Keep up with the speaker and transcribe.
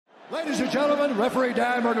Ladies and gentlemen, referee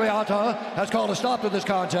Dan Mergliata has called a stop to this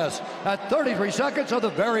contest at 33 seconds of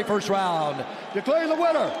the very first round, declaring the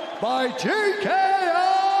winner by TKO,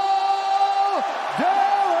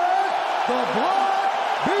 Derrick the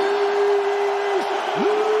Black Beast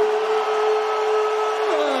Lewis.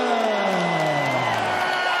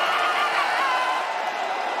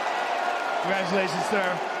 Congratulations,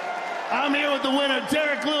 sir. I'm here with the winner,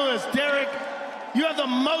 Derrick Lewis. Derrick, you have the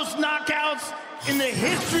most knockouts in the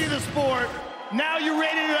history of the sport. Now you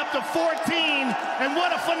rated it up to 14, and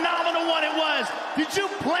what a phenomenal one it was. Did you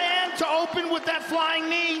plan to open with that flying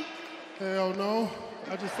knee? Hell no.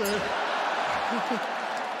 I just said,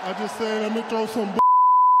 let me throw some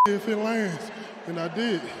if it lands, and I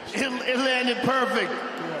did. It landed perfect.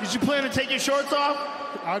 Yeah. Did you plan to take your shorts off?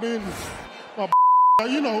 I didn't. My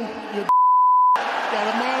you know, your got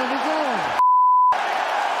a mind of his own.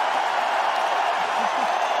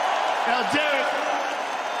 Now, Derrick,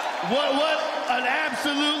 what an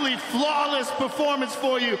absolutely flawless performance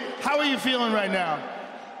for you. How are you feeling right now?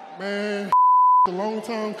 Man, a long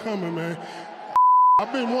time coming, man.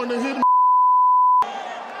 I've been wanting to hit him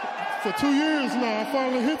for 2 years now. I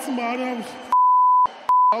finally hit somebody. I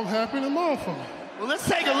was happy in the motherfucker. Well, let's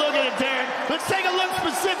take a look at it, Derrick. Let's take a look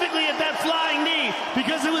specifically at that flying knee,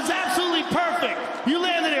 because it was absolutely perfect. You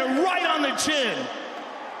landed it right on the chin.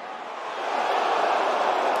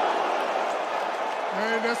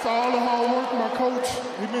 Man, that's all the hard work my coach.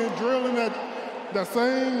 He's been drilling that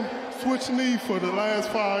same switch knee for the last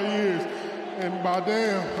 5 years. And by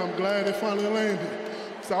damn, I'm glad it finally landed.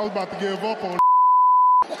 Because I was about to give up on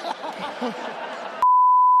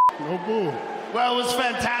no bull. Well, it was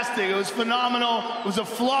fantastic. It was phenomenal. It was a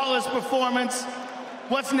flawless performance.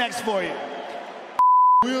 What's next for you?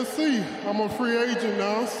 We'll see. I'm a free agent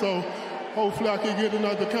now, so hopefully I can get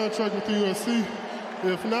another contract with the UFC.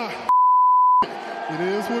 If not, it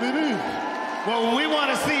is what it is. Well, we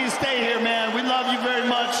want to see you stay here, man. We love you very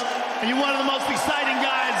much, and you're one of the most exciting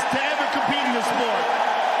guys to ever compete in the sport.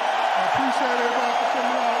 I appreciate everybody for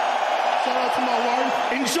coming out. Shout out to my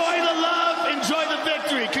wife. Enjoy